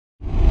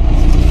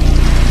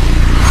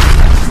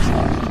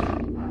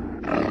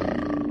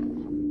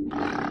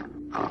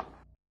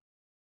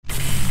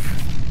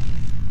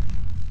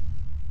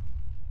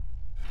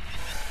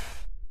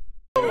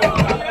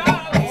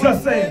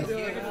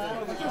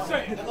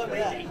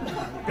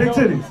Big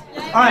titties.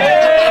 All right.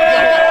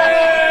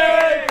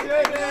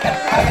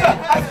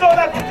 I stole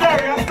that from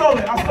Jerry. I stole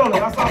it.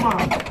 That's all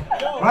mine.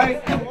 Right?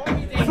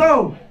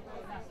 So,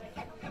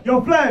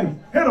 yo, Fleg,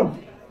 hit him.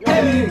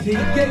 Let me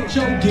get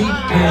your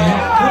deep end.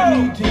 Let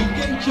me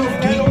get your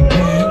deep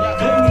end.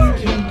 Let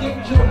me get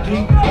your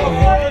deep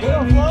end.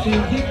 Let me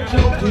get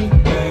your deep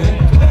end.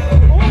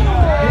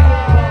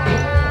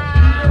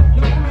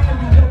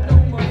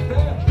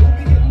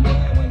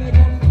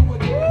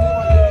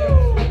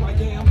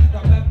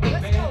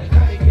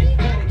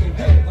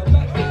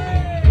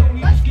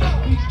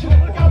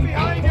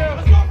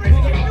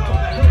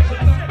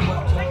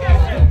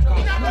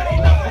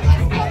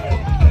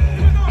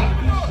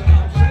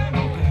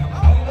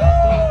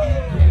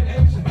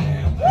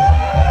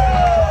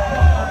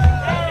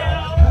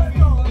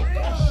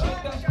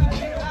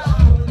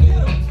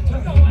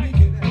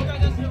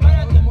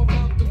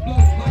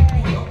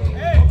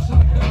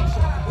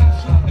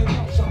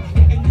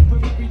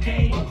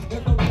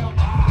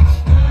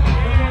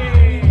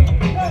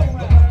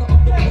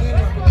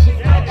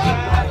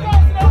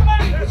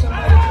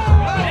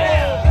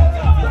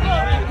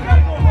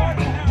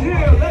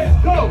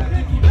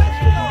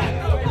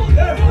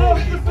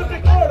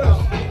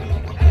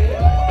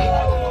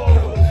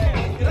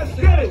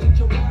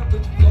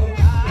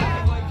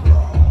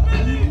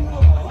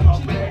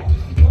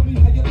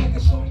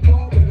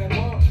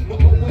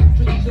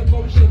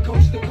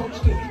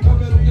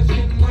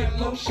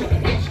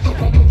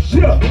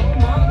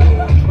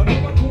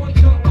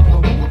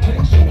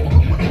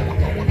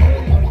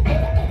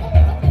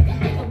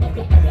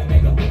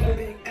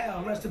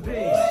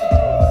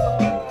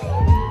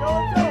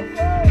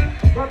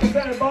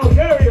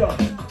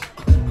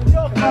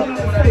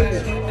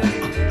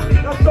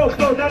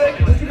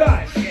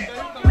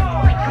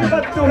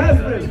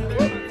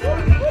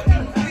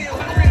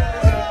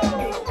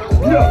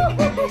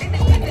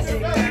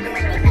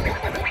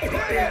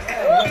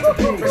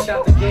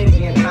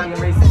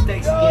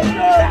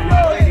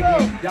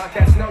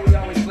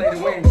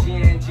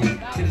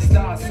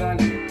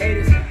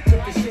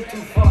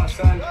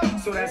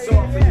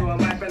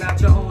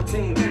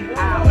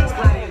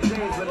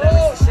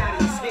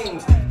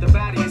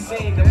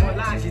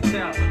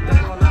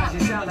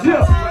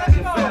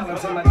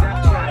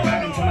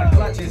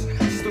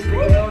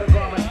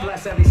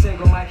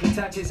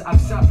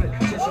 I've suffered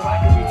just so I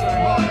can return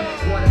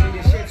home. Wanna be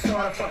a shit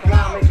starter, fuck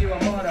around, make you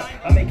a martyr.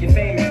 I'll make you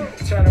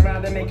famous, turn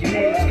around and make you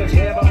nameless. Cause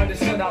you never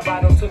understood how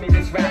vital to me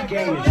this rap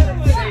game is.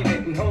 Save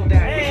it and hold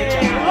that.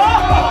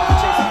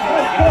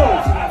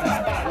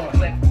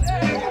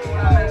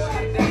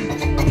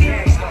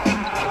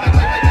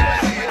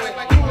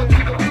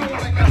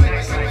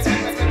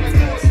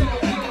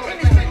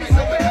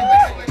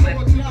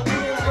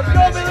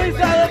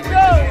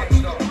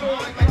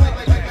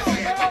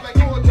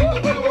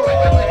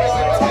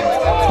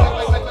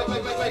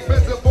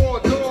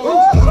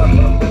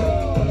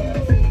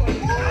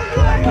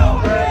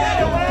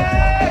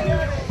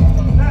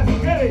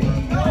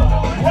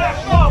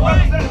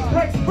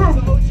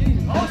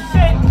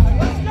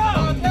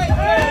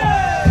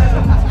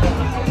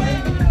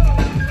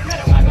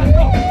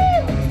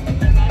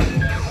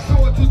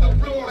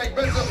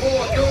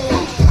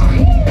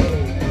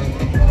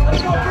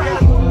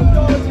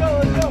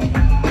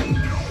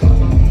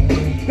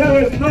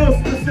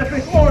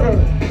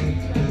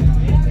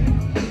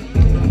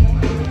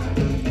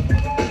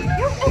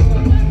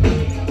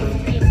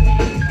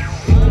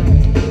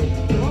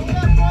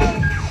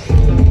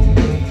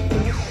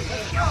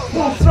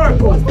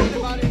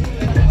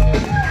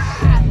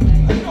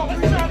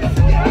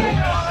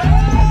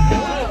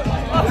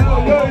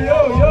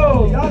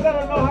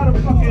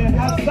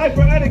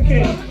 Cypher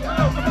etiquette.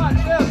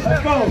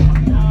 Let's go.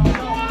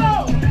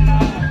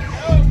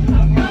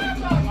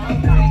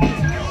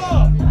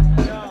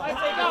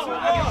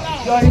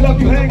 Yo, he left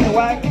you hanging,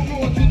 Waaak.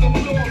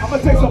 I'm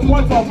gonna take some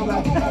points off of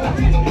that.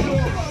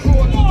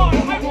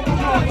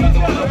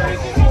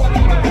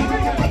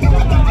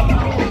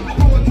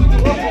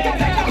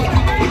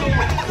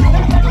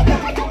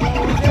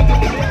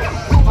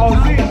 Oh,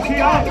 see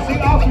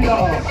off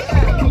y'all.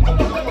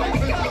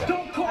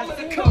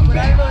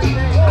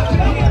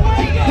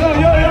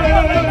 Yo.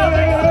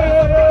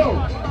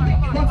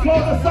 Control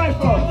the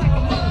Cypher.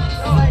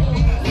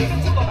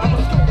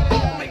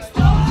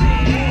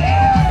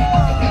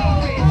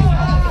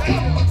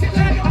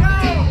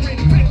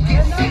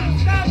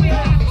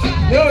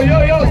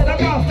 Yo,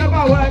 step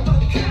out, Waaak.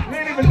 We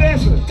ain't even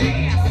dancing.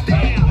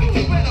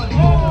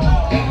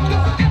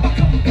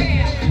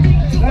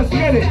 Let's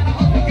get it.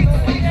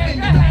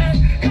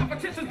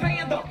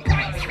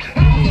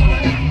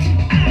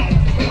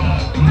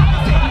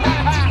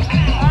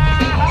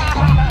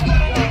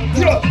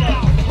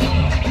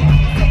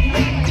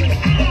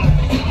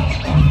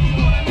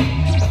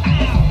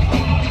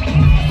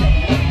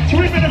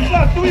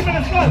 Three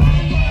minutes left.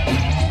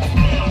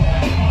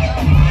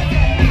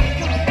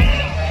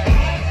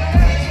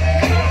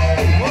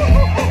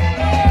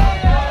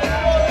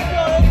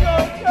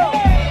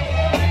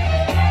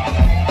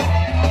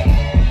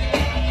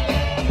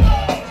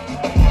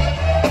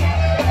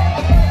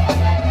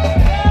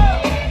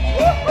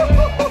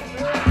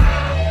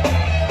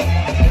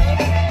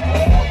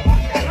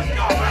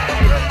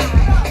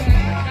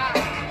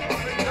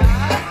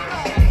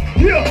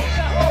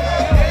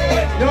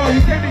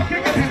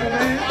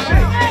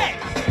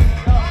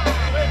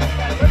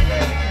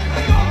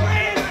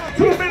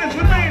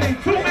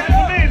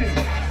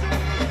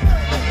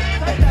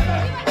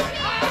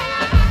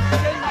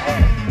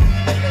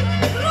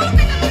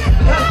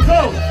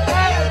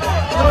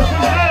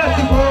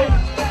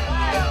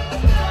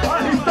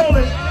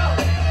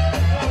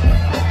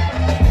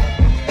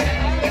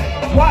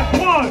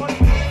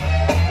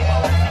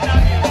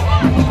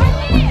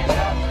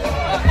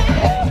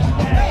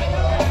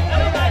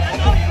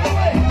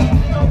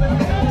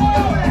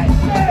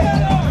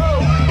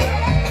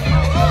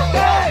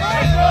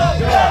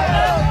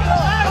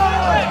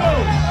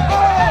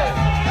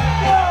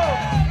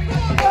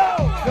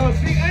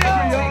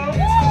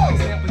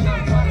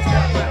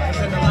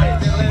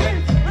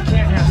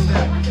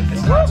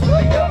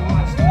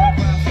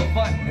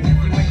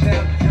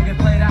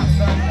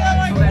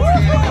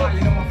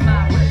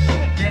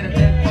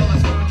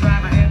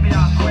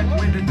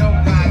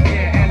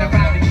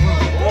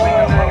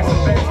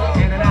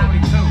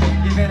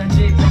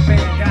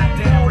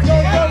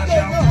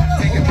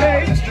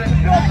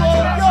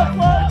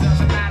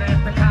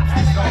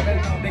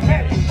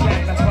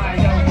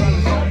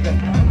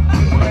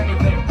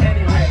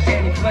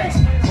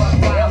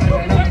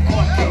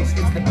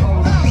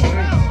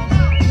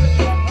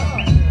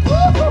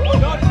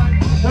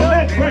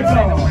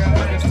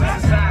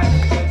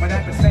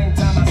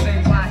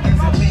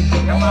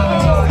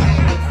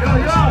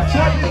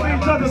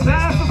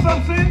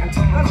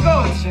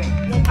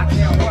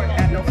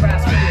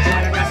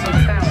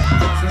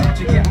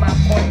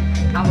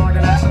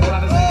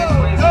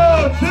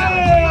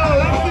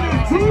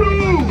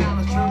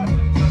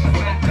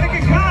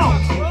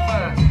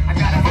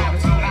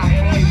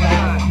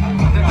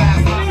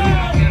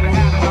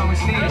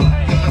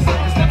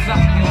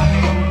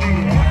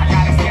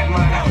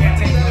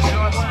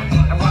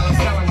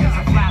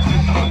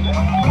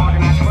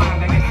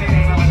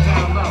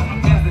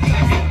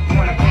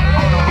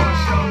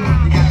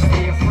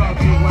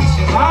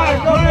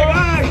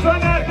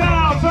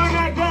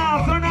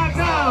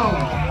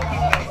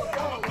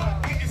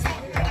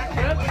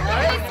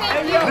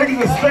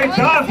 Straight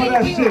time for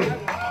that shit.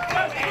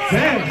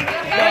 Damn.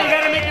 Yeah, you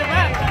gotta make it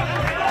rap.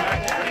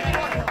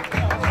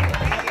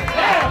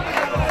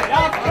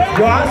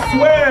 Yo, I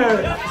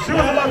swear, she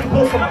was about to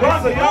pull some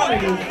guns on y'all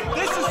niggas.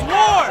 This is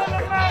war.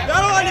 Y'all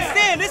don't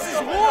understand. This is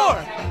war.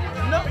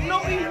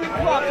 No easy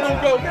block.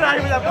 Don't go. Get out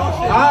of here with that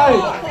bullshit.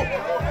 Alright.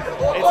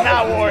 It's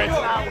not war. It's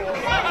not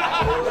war.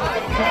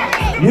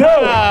 Yo.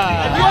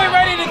 If you ain't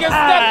ready to get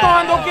stepped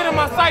on, don't get in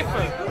my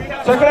Cypher.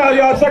 Check it out,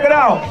 y'all. Check it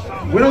out.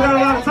 We don't got a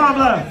lot of time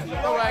left.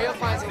 Alright, you'll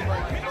find somebody.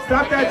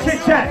 Stop that chit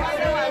chat.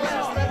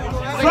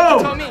 So,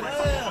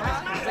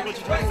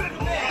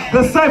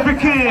 the Cypher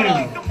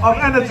King of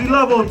Energy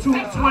Level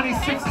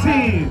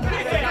 2016.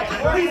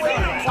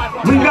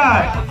 We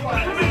got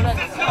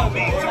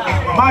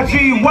my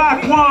G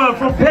Waaak 1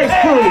 from Pace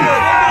Crew.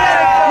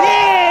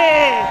 Yeah!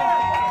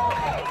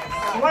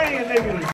 Slaying niggas.